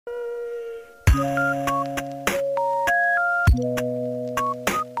Good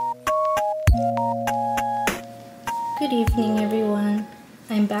evening, everyone.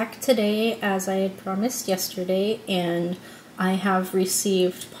 I'm back today as I had promised yesterday, and I have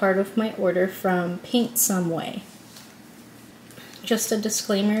received part of my order from Pt1. Just a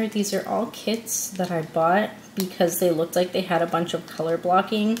disclaimer, these are all kits that I bought because they looked like they had a bunch of color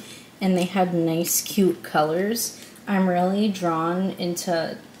blocking and they had nice, cute colors. I'm really drawn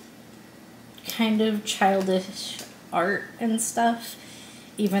into kind of childish art and stuff,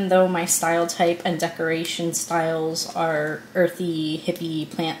 even though my style type and decoration styles are earthy, hippie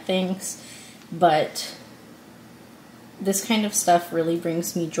plant things. But this kind of stuff really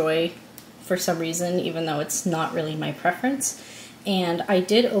brings me joy for some reason, even though it's not really my preference. And I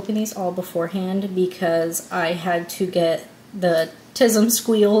did open these all beforehand because I had to get the tism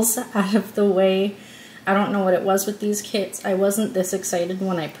squeals out of the way. I don't know what it was with these kits. I wasn't this excited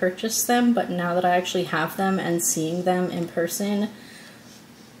when I purchased them, but now that I actually have them and seeing them in person,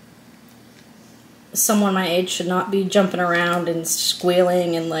 someone my age should not be jumping around and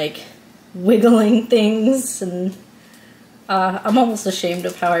squealing and like wiggling things, and I'm almost ashamed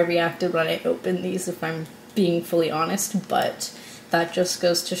of how I reacted when I opened these, if I'm being fully honest, but that just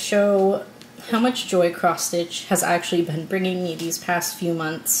goes to show how much joy cross stitch has actually been bringing me these past few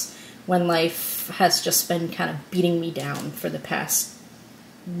months when life has just been kind of beating me down for the past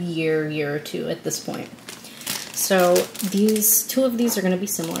year or two at this point. So two of these are going to be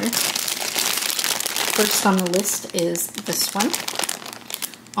similar. First on the list is this one.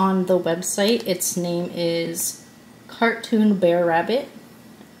 On the website, its name is Cartoon Bear Rabbit,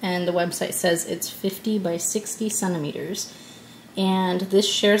 and the website says it's 50 by 60 centimeters. And this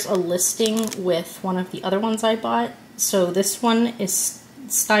shares a listing with one of the other ones I bought. So this one is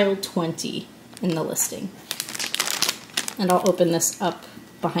style 20 in the listing. And I'll open this up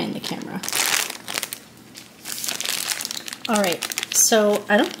behind the camera. Alright, so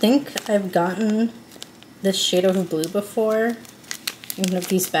I don't think I've gotten this shade of blue before in one of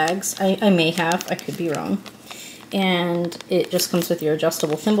these bags. I may have, I could be wrong. And it just comes with your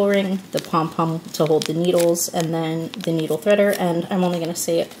adjustable thimble ring, the pom-pom to hold the needles, and then the needle threader. And I'm only going to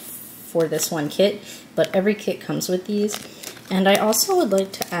say it for this one kit, but every kit comes with these. And I also would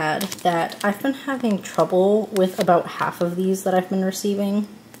like to add that I've been having trouble with about half of these that I've been receiving.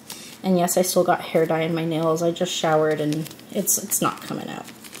 And yes, I still got hair dye in my nails. I just showered and it's not coming out.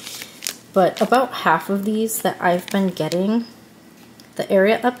 But about half of these that I've been getting, the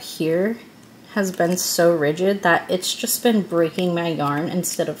area up here has been so rigid that it's just been breaking my yarn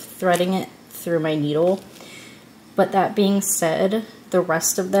instead of threading it through my needle. But that being said, the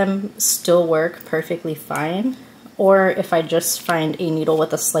rest of them still work perfectly fine. Or if I just find a needle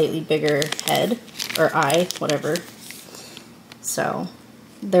with a slightly bigger head or eye, whatever. So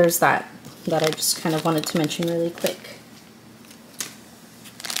there's that I just kind of wanted to mention really quick.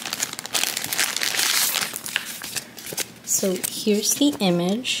 So here's the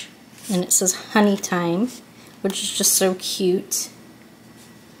image, and it says Honey Time, which is just so cute.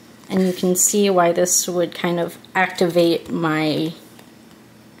 And you can see why this would kind of activate my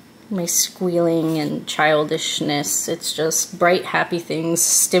squealing and childishness. It's just bright, happy things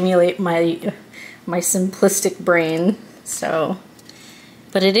stimulate my simplistic brain. So,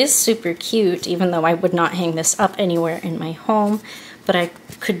 but it is super cute, even though I would not hang this up anywhere in my home. But I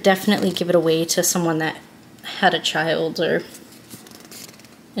could definitely give it away to someone that had a child or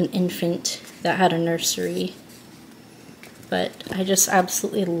an infant that had a nursery. But I just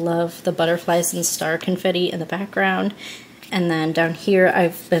absolutely love the butterflies and star confetti in the background. And then down here,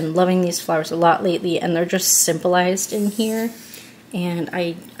 I've been loving these flowers a lot lately, and they're just symbolized in here. And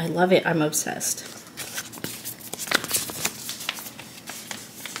I love it. I'm obsessed.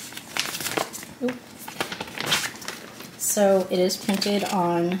 Ooh. So it is printed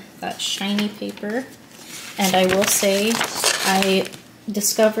on that shiny paper. And I will say, I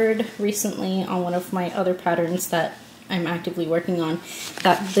discovered recently on one of my other patterns that I'm actively working on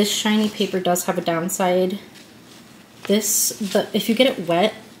that this shiny paper does have a downside. If you get it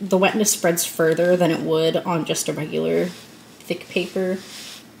wet, the wetness spreads further than it would on just a regular thick paper.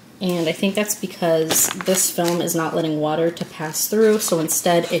 And I think that's because this film is not letting water to pass through, so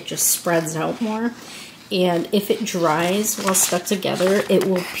instead it just spreads out more. And if it dries while stuck together, it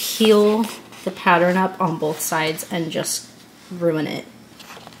will peel the pattern up on both sides and just ruin it.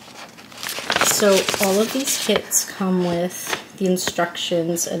 So all of these kits come with the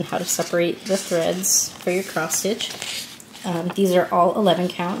instructions and how to separate the threads for your cross stitch. These are all 11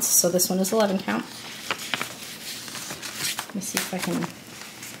 counts, so this one is 11 count. Let me see if I can...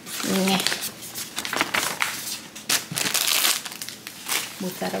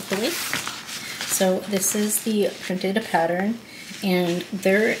 move that out the way. So this is the printed pattern, and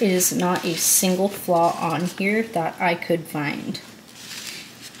there is not a single flaw on here that I could find.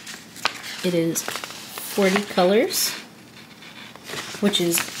 It is 40 colors, which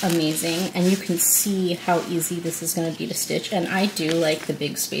is amazing, and you can see how easy this is going to be to stitch. And I do like the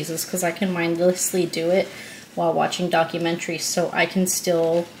big spaces because I can mindlessly do it while watching documentaries, so I can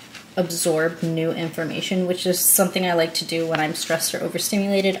still absorb new information, which is something I like to do when I'm stressed or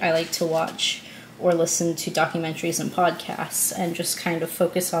overstimulated. I like to watch or listen to documentaries and podcasts and just kind of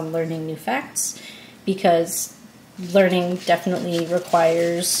focus on learning new facts, because learning definitely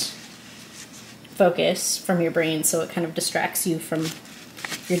requires focus from your brain, so it kind of distracts you from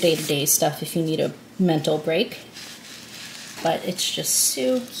your day-to-day stuff if you need a mental break. But it's just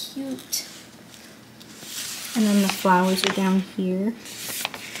so cute. And then the flowers are down here.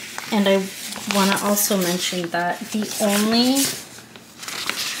 And I want to also mention that the only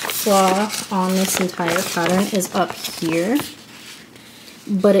flaw on this entire pattern is up here,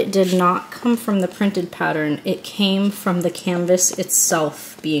 but it did not come from the printed pattern. It came from the canvas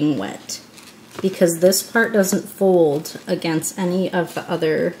itself being wet, because this part doesn't fold against any of the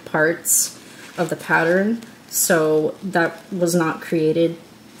other parts of the pattern, so that was not created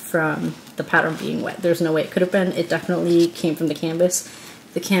from the pattern being wet. There's no way it could have been. It definitely came from the canvas.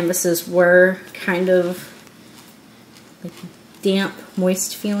 The canvases were kind of like damp,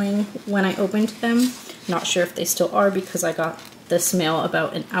 moist feeling when I opened them. Not sure if they still are, because I got this mail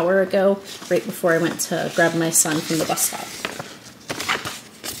about an hour ago, right before I went to grab my son from the bus stop.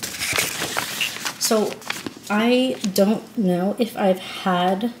 So I don't know if I've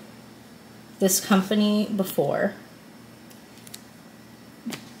had this company before.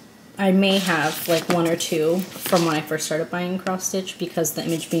 I may have like one or two from when I first started buying cross stitch, because the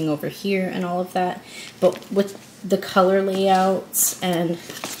image being over here and all of that. But with the color layouts, and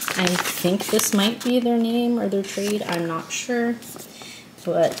I think this might be their name or their trade, I'm not sure.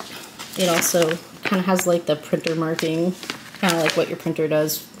 But it also kind of has like the printer marking, kind of like what your printer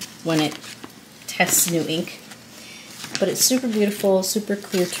does when it tests new ink. But it's super beautiful, super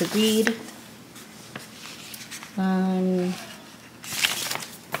clear to read.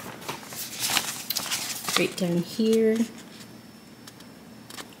 Right down here,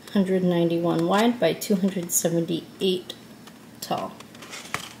 191 wide by 278 tall.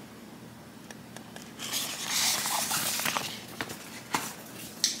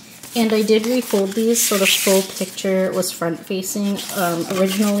 And I did refold these so the full picture was front facing.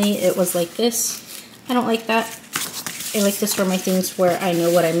 Originally it was like this. I don't like that. I like to store my things where I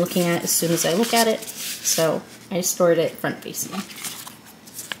know what I'm looking at as soon as I look at it. So I stored it front facing.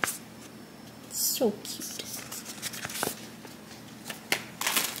 So cute.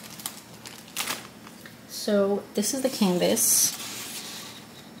 So this is the canvas.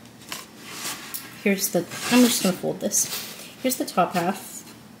 Here's the, I'm just going to fold this. Here's the top half.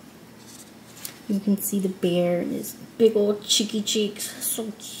 You can see the bear and his big old cheeky cheeks.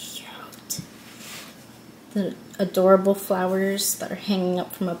 So cute. The adorable flowers that are hanging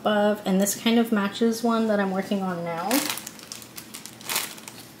up from above. And this kind of matches one that I'm working on now. If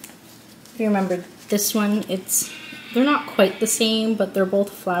you remember this one, they're not quite the same, but they're both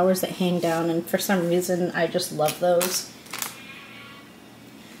flowers that hang down, and for some reason I just love those.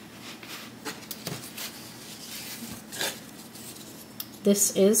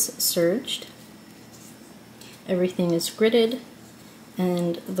 This is serged. Everything is gridded,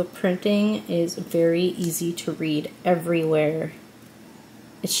 and the printing is very easy to read everywhere.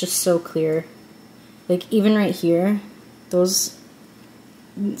 It's just so clear. Like even right here, those,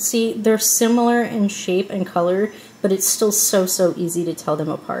 see, they're similar in shape and color, but it's still so easy to tell them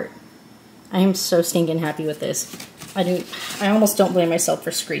apart. I am so stinking happy with this. I almost don't blame myself for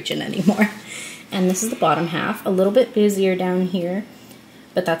screeching anymore. And this is the bottom half, a little bit busier down here,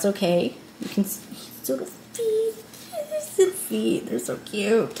 but that's okay. You can see his little feet. His little feet, they're so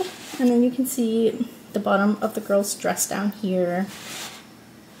cute. And then you can see the bottom of the girl's dress down here.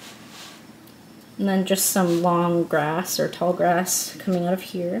 And then just some long grass or tall grass coming out of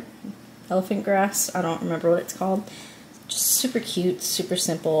here. Elephant grass, I don't remember what it's called. Just super cute, super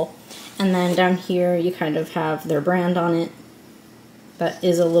simple. And then down here you kind of have their brand on it. That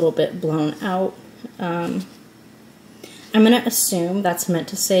is a little bit blown out. I'm going to assume that's meant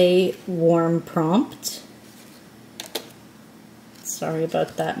to say warm prompt. Sorry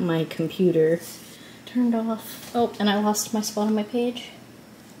about that, my computer turned off. Oh, and I lost my spot on my page.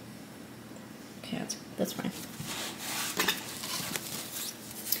 Okay, that's fine.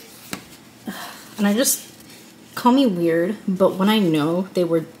 And I just, call me weird, but when I know they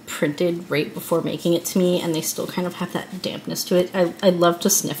were printed right before making it to me and they still kind of have that dampness to it, I love to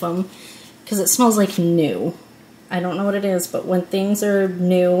sniff them, because it smells like new. I don't know what it is, but when things are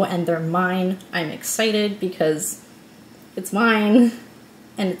new and they're mine, I'm excited because it's mine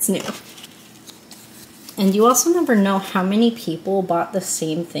and it's new. And you also never know how many people bought the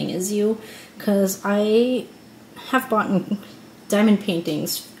same thing as you, because I have bought diamond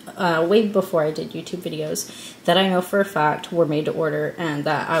paintings way before I did YouTube videos that I know for a fact were made to order, and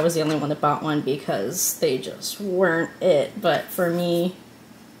that I was the only one that bought one because they just weren't it. But for me,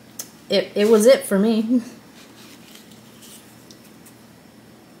 it was it for me.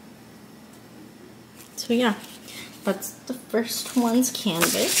 So yeah, that's the first one's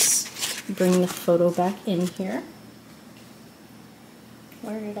canvas. Bring the photo back in here.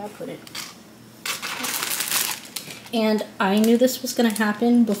 Where did I put it? And I knew this was going to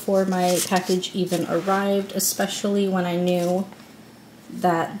happen before my package even arrived, especially when I knew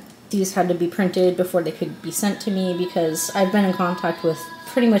that these had to be printed before they could be sent to me, because I've been in contact with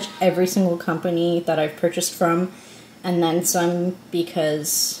pretty much every single company that I've purchased from, and then some,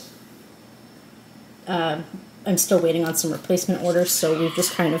 because I'm still waiting on some replacement orders, so we've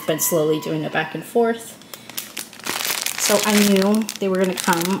just kind of been slowly doing it back and forth. So I knew they were going to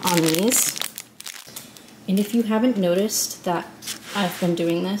come on these. And if you haven't noticed that I've been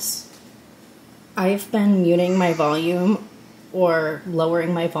doing this, I've been muting my volume or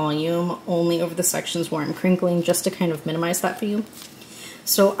lowering my volume only over the sections where I'm crinkling, just to kind of minimize that for you.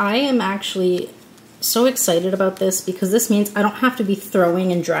 So I am actually so excited about this, because this means I don't have to be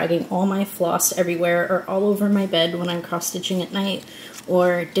throwing and dragging all my floss everywhere or all over my bed when I'm cross-stitching at night,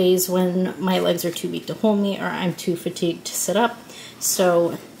 or days when my legs are too weak to hold me or I'm too fatigued to sit up.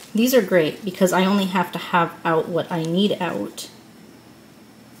 So these are great because I only have to have out what I need out.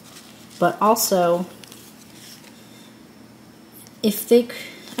 But also, if they,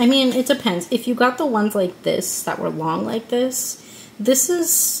 I mean, it depends. If you got the ones like this that were long like this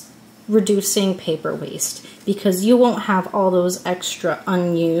is reducing paper waste, because you won't have all those extra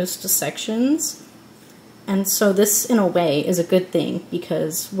unused sections. And so this, in a way, is a good thing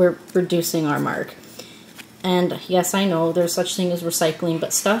because we're reducing our mark. And yes, I know there's such thing as recycling,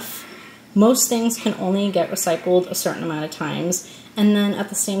 but most things can only get recycled a certain amount of times. And then at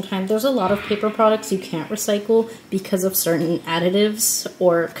the same time, there's a lot of paper products you can't recycle because of certain additives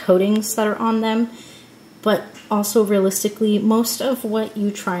or coatings that are on them. But also, realistically, most of what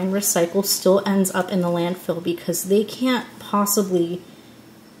you try and recycle still ends up in the landfill, because they can't possibly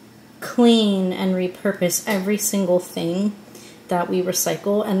clean and repurpose every single thing that we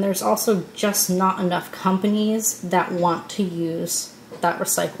recycle. And there's also just not enough companies that want to use that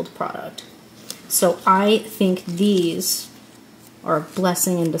recycled product. So I think these are a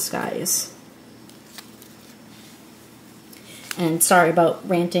blessing in disguise. And sorry about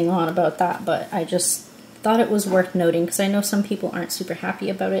ranting on about that, but I just thought it was worth noting, because I know some people aren't super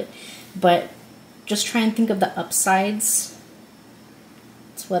happy about it, but just try and think of the upsides.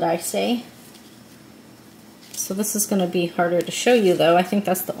 That's what I say. So this is going to be harder to show you, though. I think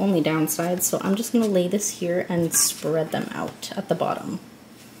that's the only downside, so I'm just going to lay this here and spread them out at the bottom.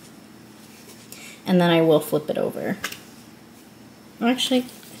 And then I will flip it over. Actually,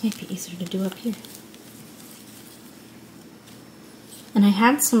 it might be easier to do up here. And I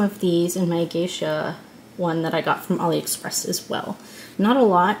had some of these in my geisha one that I got from AliExpress as well. Not a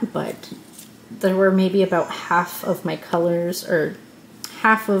lot, but there were maybe about half of my colors, or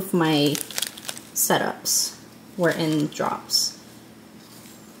half of my setups were in drops.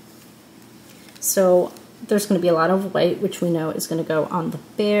 So there's going to be a lot of white, which we know is going to go on the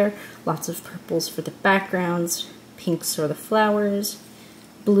bear, lots of purples for the backgrounds, pinks for the flowers,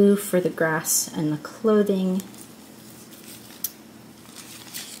 blue for the grass and the clothing.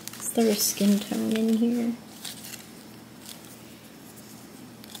 Is there a skin tone in here?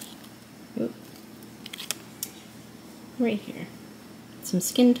 Oop. Right here. Some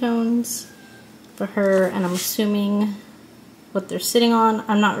skin tones for her, and I'm assuming what they're sitting on.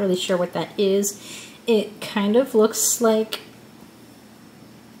 I'm not really sure what that is. It kind of looks like,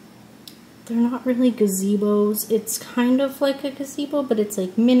 they're not really gazebos. It's kind of like a gazebo, but it's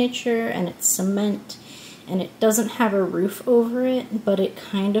like miniature and it's cement. And it doesn't have a roof over it, but it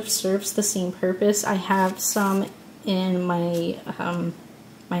kind of serves the same purpose. I have some in my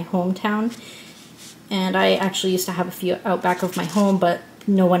my hometown, and I actually used to have a few out back of my home, but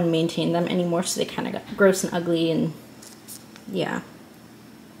no one maintained them anymore, so they kind of got gross and ugly, and yeah.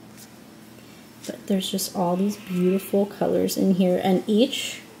 But there's just all these beautiful colors in here, and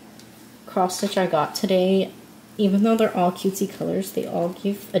each cross stitch I got today, even though they're all cutesy colors, they all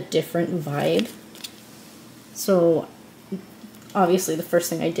give a different vibe. So obviously the first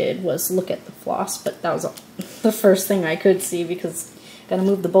thing I did was look at the floss, but that was the first thing I could see, because Gotta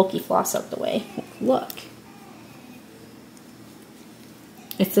move the bulky floss out the way. Look.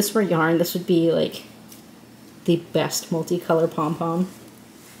 If this were yarn, this would be like the best multicolor pom-pom.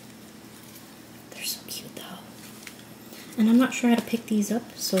 They're so cute though. And I'm not sure how to pick these up,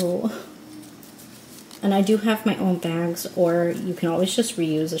 so... And I do have my own bags, or you can always just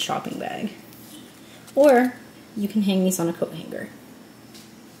reuse a shopping bag. Or you can hang these on a coat hanger.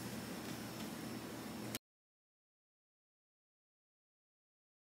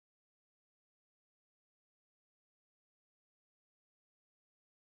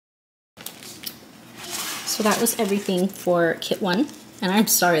 So that was everything for kit 1. And I'm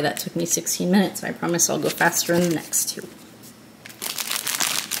sorry that took me 16 minutes. I promise I'll go faster in the next 2.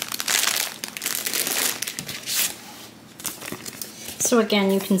 So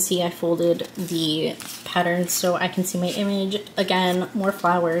again, you can see I folded the patterns so I can see my image. Again, more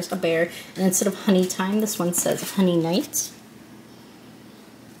flowers, a bear, and instead of honey time, this one says honey night.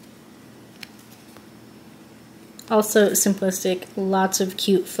 Also simplistic, lots of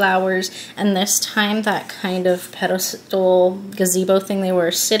cute flowers, and this time that kind of pedestal gazebo thing they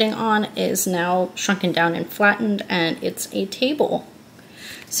were sitting on is now shrunken down and flattened, and it's a table.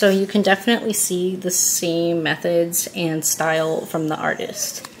 So you can definitely see the same methods and style from the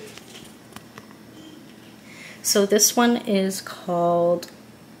artist. So this one is called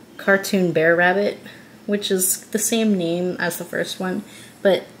Cartoon Bear Rabbit, which is the same name as the first one,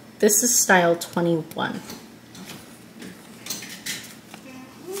 but this is style 21.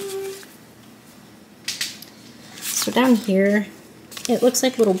 So down here, it looks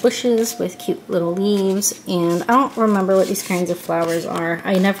like little bushes with cute little leaves, and I don't remember what these kinds of flowers are.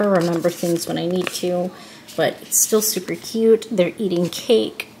 I never remember things when I need to, but it's still super cute. They're eating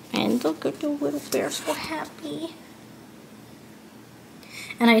cake, and look at the little bear, so happy.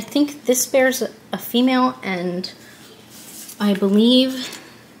 And I think this bear's a female, and I believe,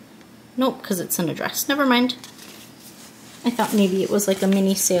 nope, because it's in a dress. Never mind. I thought maybe it was like a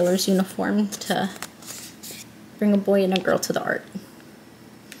mini sailor's uniform to bring a boy and a girl to the art.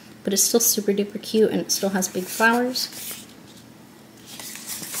 But it's still super duper cute, and it still has big flowers.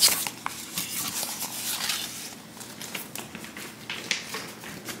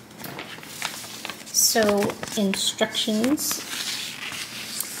 So, instructions,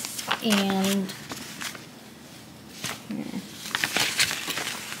 and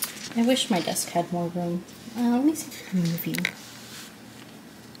I wish my desk had more room. Let me see if I can move you.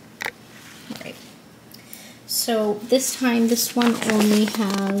 Alright. So this time, this one only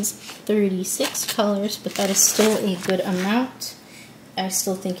has 36 colors, but that is still a good amount. I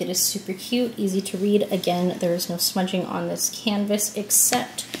still think it is super cute, easy to read. Again, there is no smudging on this canvas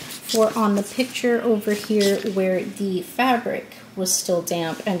except for on the picture over here where the fabric was still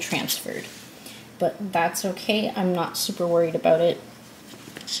damp and transferred. But that's okay, I'm not super worried about it.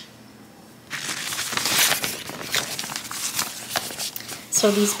 So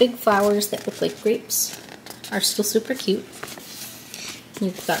these big flowers that look like grapes are still super cute.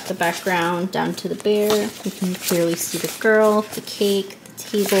 You've got the background down to the bear. You can clearly see the girl, the cake, the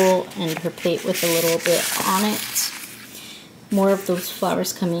table, and her plate with a little bit on it. More of those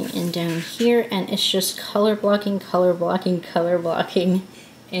flowers coming in down here, and it's just color blocking, color blocking, color blocking,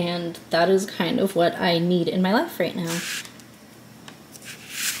 and that is kind of what I need in my life right now.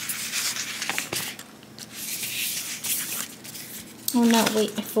 Oh no,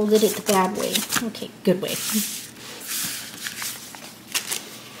 wait, I folded it the bad way. Okay, good way.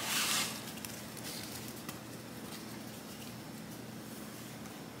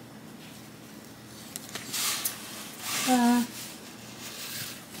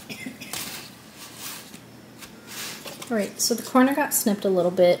 Alright, so the corner got snipped a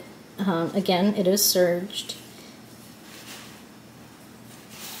little bit. Again, it is serged.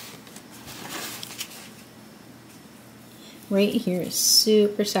 Right here is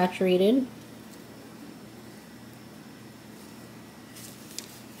super saturated.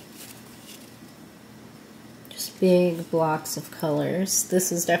 Just big blocks of colors.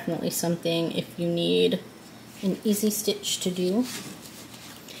 This is definitely something if you need an easy stitch to do.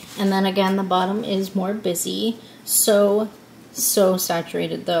 And then again, the bottom is more busy. So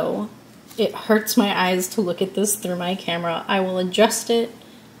saturated though. It hurts my eyes to look at this through my camera. I will adjust it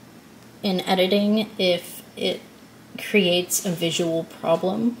in editing if it creates a visual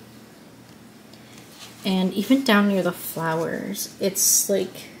problem. And even down near the flowers, it's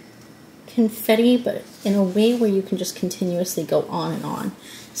like confetti, but in a way where you can just continuously go on and on.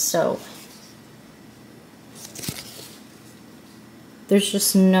 So there's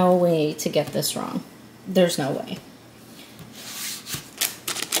just no way to get this wrong. There's no way.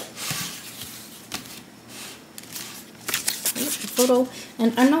 photo.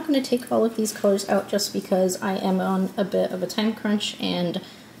 And I'm not going to take all of these colors out just because I am on a bit of a time crunch and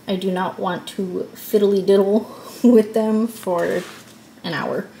I do not want to fiddly diddle with them for an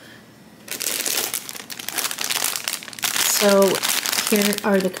hour. So here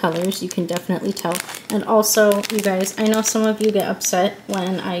are the colors, you can definitely tell. And also, you guys, I know some of you get upset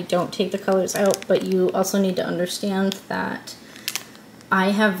when I don't take the colors out, but you also need to understand that I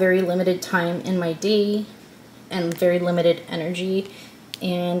have very limited time in my day and very limited energy.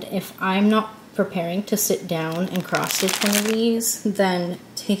 And if I'm not preparing to sit down and cross stitch one of these, then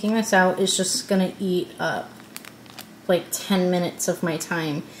taking this out is just gonna eat up like 10 minutes of my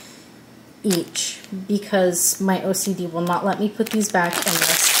time each, because my OCD will not let me put these back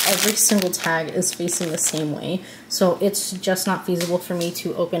unless every single tag is facing the same way. So it's just not feasible for me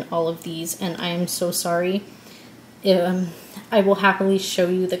to open all of these, and I am so sorry. I will happily show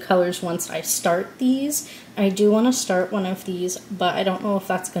you the colors once I start these. I do want to start one of these, but I don't know if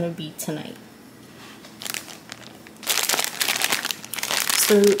that's going to be tonight.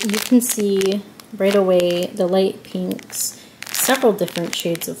 So you can see right away the light pinks, several different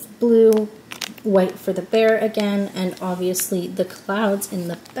shades of blue, white for the bear again, and obviously the clouds in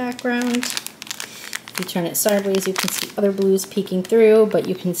the background. If you turn it sideways, you can see other blues peeking through, but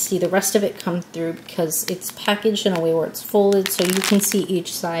you can see the rest of it come through because it's packaged in a way where it's folded, so you can see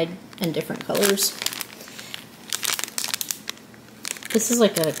each side in different colors. This is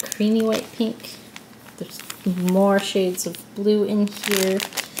like a creamy white pink. There's more shades of blue in here.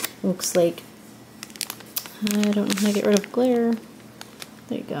 Looks like, I don't know how to get rid of glare.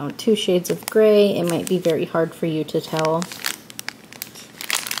 There you go, 2 shades of gray. It might be very hard for you to tell.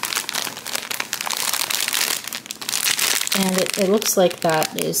 And it looks like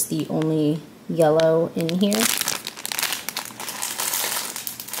that is the only yellow in here.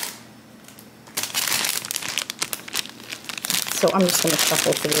 So I'm just going to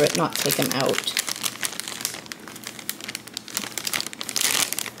shuffle through it, not take them out.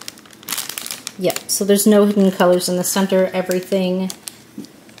 Yep, so there's no hidden colors in the center. Everything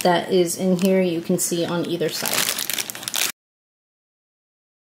that is in here you can see on either side.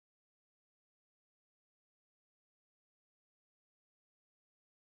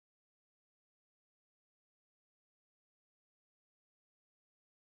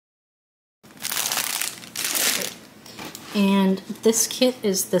 And this kit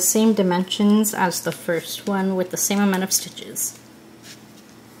is the same dimensions as the first one with the same amount of stitches.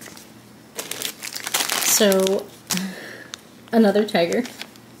 So, another tiger,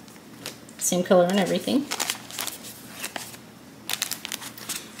 same color and everything.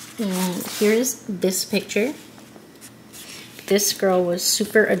 And here's this picture. This girl was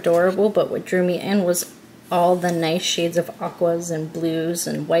super adorable, but what drew me in was all the nice shades of aquas and blues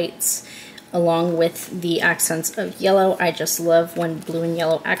and whites, along with the accents of yellow. I just love when blue and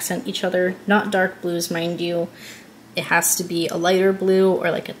yellow accent each other. Not dark blues, mind you. It has to be a lighter blue or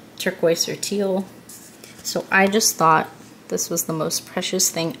like a turquoise or teal. So I just thought this was the most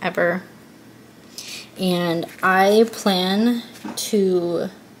precious thing ever. And I plan to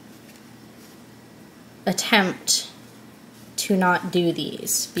attempt to not do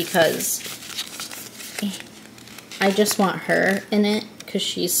these because I just want her in it because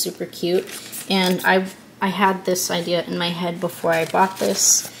she's super cute. And I had this idea in my head before I bought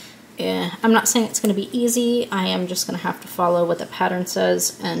this. I'm not saying it's going to be easy. I am just going to have to follow what the pattern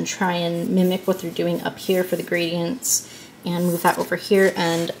says and try and mimic what they're doing up here for the gradients and move that over here.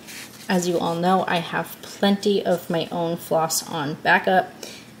 And as you all know, I have plenty of my own floss on backup,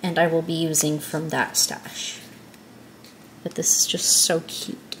 and I will be using from that stash. But this is just so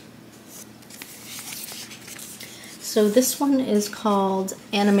cute. So this one is called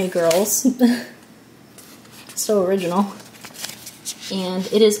Anime Girls. So original. And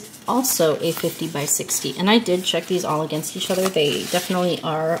it is also a 50 by 60. And I did check these all against each other. They definitely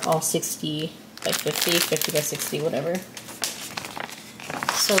are all 60 by 50, 50 by 60, whatever.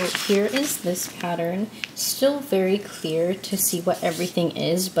 So here is this pattern. Still very clear to see what everything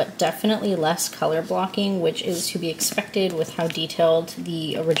is, but definitely less color blocking, which is to be expected with how detailed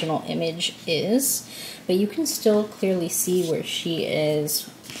the original image is. But you can still clearly see where she is,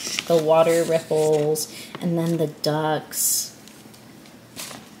 the water ripples, and then the ducks.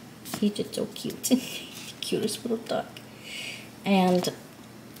 He's just so cute. The cutest little duck. And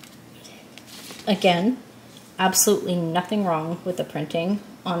again, absolutely nothing wrong with the printing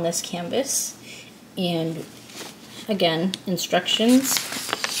on this canvas. And again, instructions.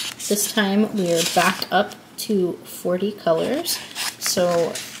 This time we are back up to 40 colors.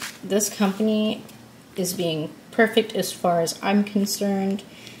 So this company is being perfect as far as I'm concerned.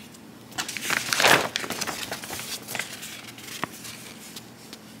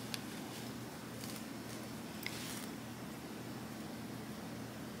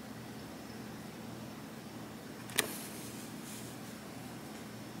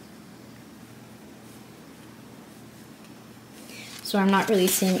 So I'm not really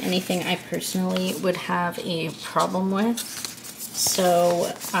seeing anything I personally would have a problem with.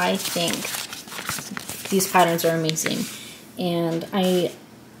 So I think these patterns are amazing. And I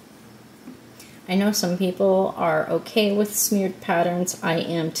know some people are okay with smeared patterns. I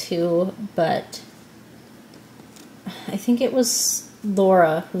am too, but I think it was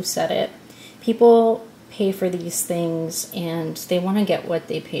Laura who said it. People pay for these things and they want to get what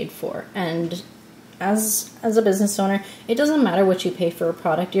they paid for. And as a business owner, it doesn't matter what you pay for a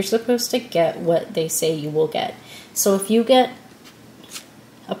product. You're supposed to get what they say you will get. So if you get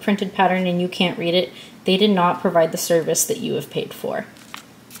a printed pattern and you can't read it, they did not provide the service that you have paid for.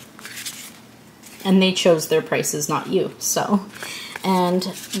 And they chose their prices, not you. So, and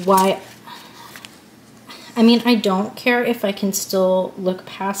why... I mean, I don't care if I can still look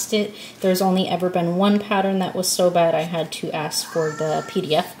past it. There's only ever been one pattern that was so bad I had to ask for the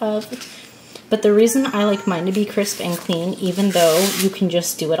PDF of. But the reason I like mine to be crisp and clean, even though you can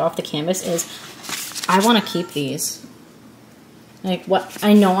just do it off the canvas, is I want to keep these. Like, what?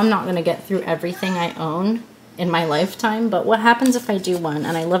 I know I'm not going to get through everything I own in my lifetime, but what happens if I do one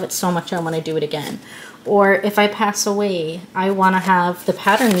and I love it so much I want to do it again? Or if I pass away, I want to have the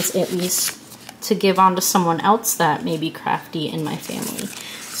patterns at least to give on to someone else that may be crafty in my family.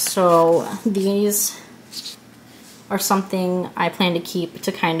 So these are something I plan to keep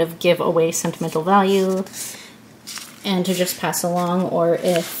to kind of give away sentimental value and to just pass along. Or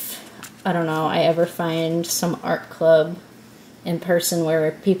if, I don't know, I ever find some art club in person where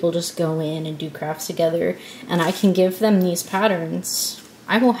people just go in and do crafts together and I can give them these patterns,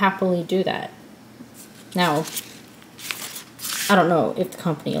 I will happily do that. Now, I don't know if the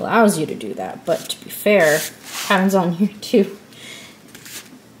company allows you to do that, but to be fair, patterns on here too.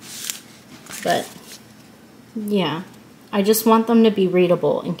 But yeah, I just want them to be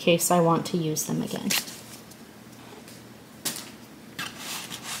readable in case I want to use them again.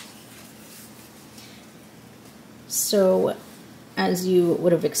 So, as you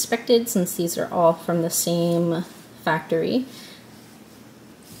would have expected, since these are all from the same factory,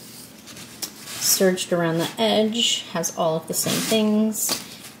 serged around the edge has all of the same things.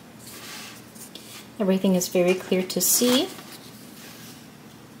 Everything is very clear to see.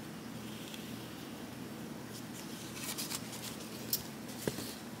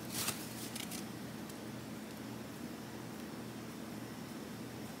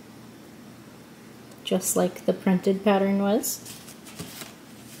 Just like the printed pattern was.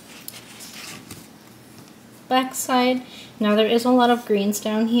 Backside. Now there is a lot of greens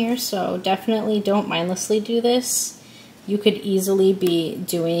down here, so definitely don't mindlessly do this. You could easily be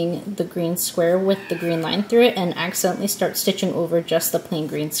doing the green square with the green line through it and accidentally start stitching over just the plain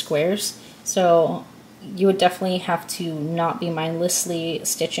green squares. So you would definitely have to not be mindlessly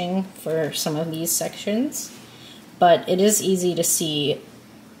stitching for some of these sections. But it is easy to see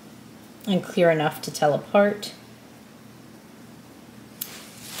and clear enough to tell apart.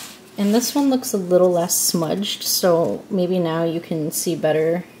 And this one looks a little less smudged, so maybe now you can see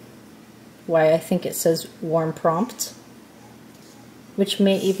better why I think it says Warm Prompt, which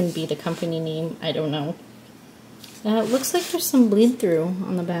may even be the company name, I don't know. It looks like there's some bleed through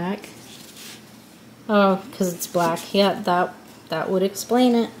on the back. Oh, because it's black. Yeah, that would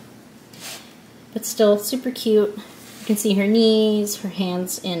explain it. But still, super cute. You can see her knees, her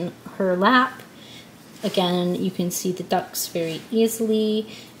hands in her lap. Again, you can see the ducks very easily,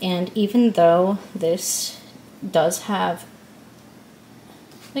 and even though this does have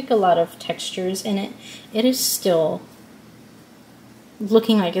like a lot of textures in it, it is still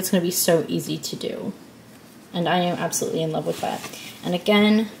looking like it's going to be so easy to do. And I am absolutely in love with that. And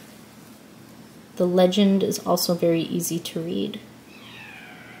again, the legend is also very easy to read.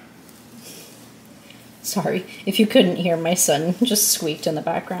 Sorry, if you couldn't hear, my son just squeaked in the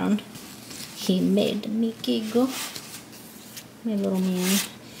background. He made me giggle. My little man.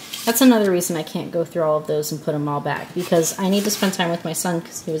 That's another reason I can't go through all of those and put them all back, because I need to spend time with my son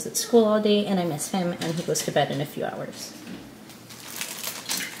because he was at school all day and I miss him, and he goes to bed in a few hours.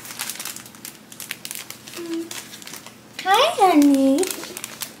 Hi, honey.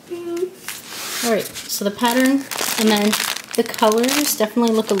 Alright, so the pattern and then the colors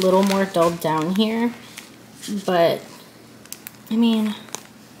definitely look a little more dulled down here, but I mean,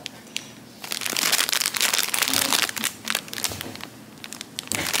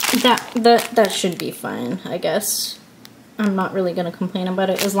 that should be fine, I guess. I'm not really going to complain about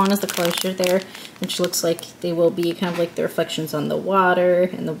it as long as the colors are there, which looks like they will be, kind of like the reflections on the water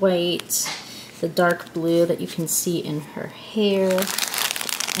and the white, the dark blue that you can see in her hair,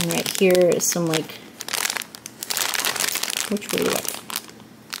 and right here is some like, which way do I?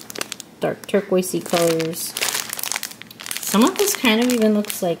 Dark turquoisey colors, Some of this kind of even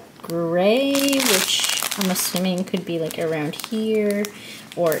looks like gray, which I'm assuming could be like around here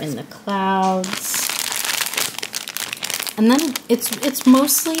or in the clouds. And then it's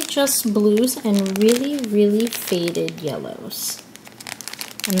mostly just blues and really, really faded yellows.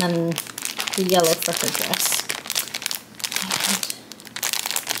 And then the yellow for her dress.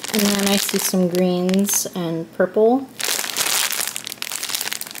 And then I see some greens and purple.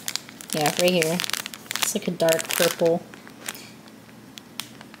 Yeah, right here. It's like a dark purple.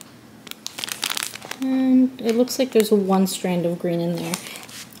 And it looks like there's one strand of green in there.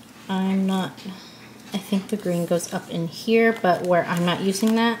 I think the green goes up in here, but where I'm not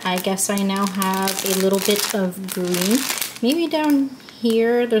using that, I guess I now have a little bit of green. Maybe down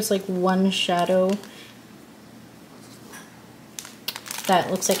here, there's like one shadow that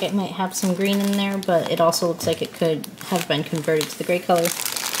looks like it might have some green in there, but it also looks like it could have been converted to the gray color.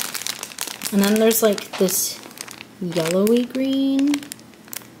 And then there's like this yellowy green.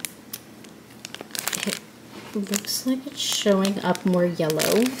 It looks like it's showing up more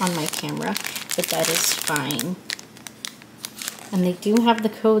yellow on my camera, but that is fine. And they do have the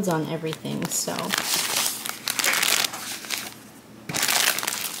codes on everything, so.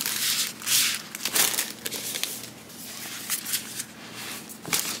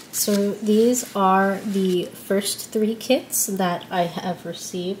 So these are the first 3 kits that I have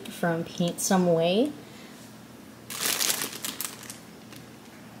received from Paint Some Way.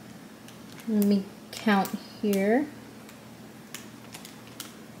 Let me count here.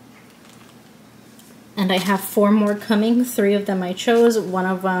 And I have 4 more coming. 3 of them I chose. One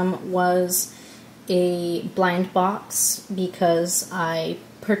of them was a blind box because I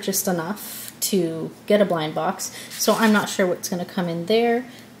purchased enough to get a blind box. So I'm not sure what's going to come in there.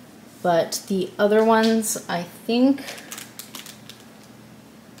 But the other ones, I think,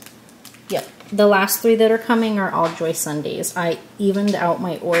 yep, the last 3 that are coming are all Joy Sundays. I evened out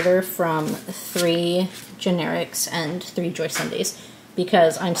my order from 3 generics and 3 Joy Sundays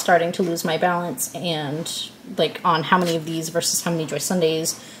because I'm starting to lose my balance and like on how many of these versus how many Joy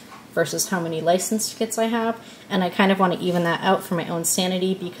Sundays versus how many licensed kits I have. And I kind of want to even that out for my own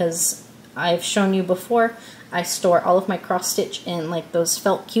sanity because I've shown you before, I store all of my cross stitch in like those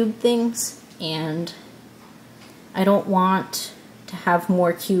felt cube things, and I don't want to have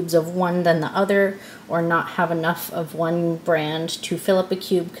more cubes of one than the other or not have enough of one brand to fill up a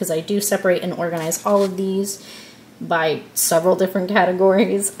cube, because I do separate and organize all of these by several different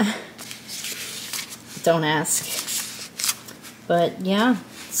categories. Don't ask. But yeah,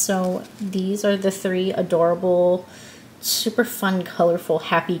 so these are the 3 adorable, super fun, colorful,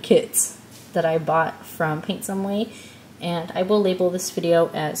 happy kits that I bought from Paint Some Way, and I will label this video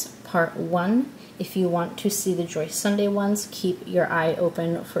as part 1. If you want to see the Joy Sunday ones, keep your eye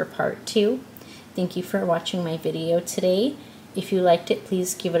open for part 2. Thank you for watching my video today. If you liked it,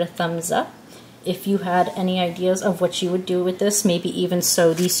 please give it a thumbs up. If you had any ideas of what you would do with this, maybe even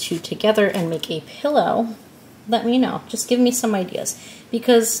sew these 2 together and make a pillow, let me know. Just give me some ideas,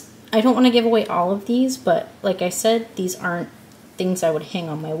 because I don't want to give away all of these, but like I said, these aren't things I would hang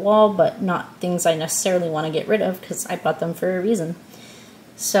on my wall, but not things I necessarily want to get rid of because I bought them for a reason.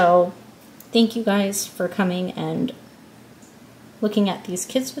 So thank you guys for coming and looking at these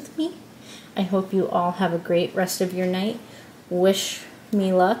kits with me. I hope you all have a great rest of your night. Wish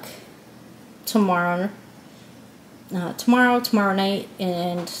me luck tomorrow night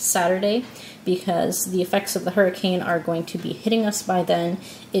and Saturday, because the effects of the hurricane are going to be hitting us by then.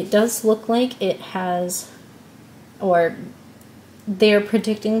 It does look like it has, or they're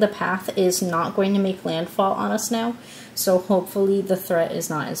predicting the path is not going to make landfall on us now, so hopefully the threat is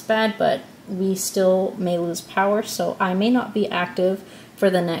not as bad, but we still may lose power, so I may not be active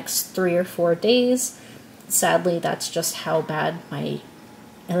for the next 3 or 4 days. Sadly, that's just how bad my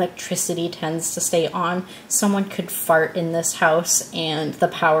electricity tends to stay on. Someone could fart in this house and the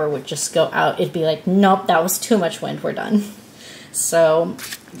power would just go out. It'd be like, nope, that was too much wind, we're done. So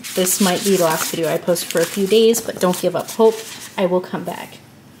this might be the last video I post for a few days, but don't give up hope. I will come back.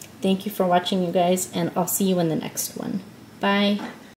 Thank you for watching, you guys, and I'll see you in the next one. Bye.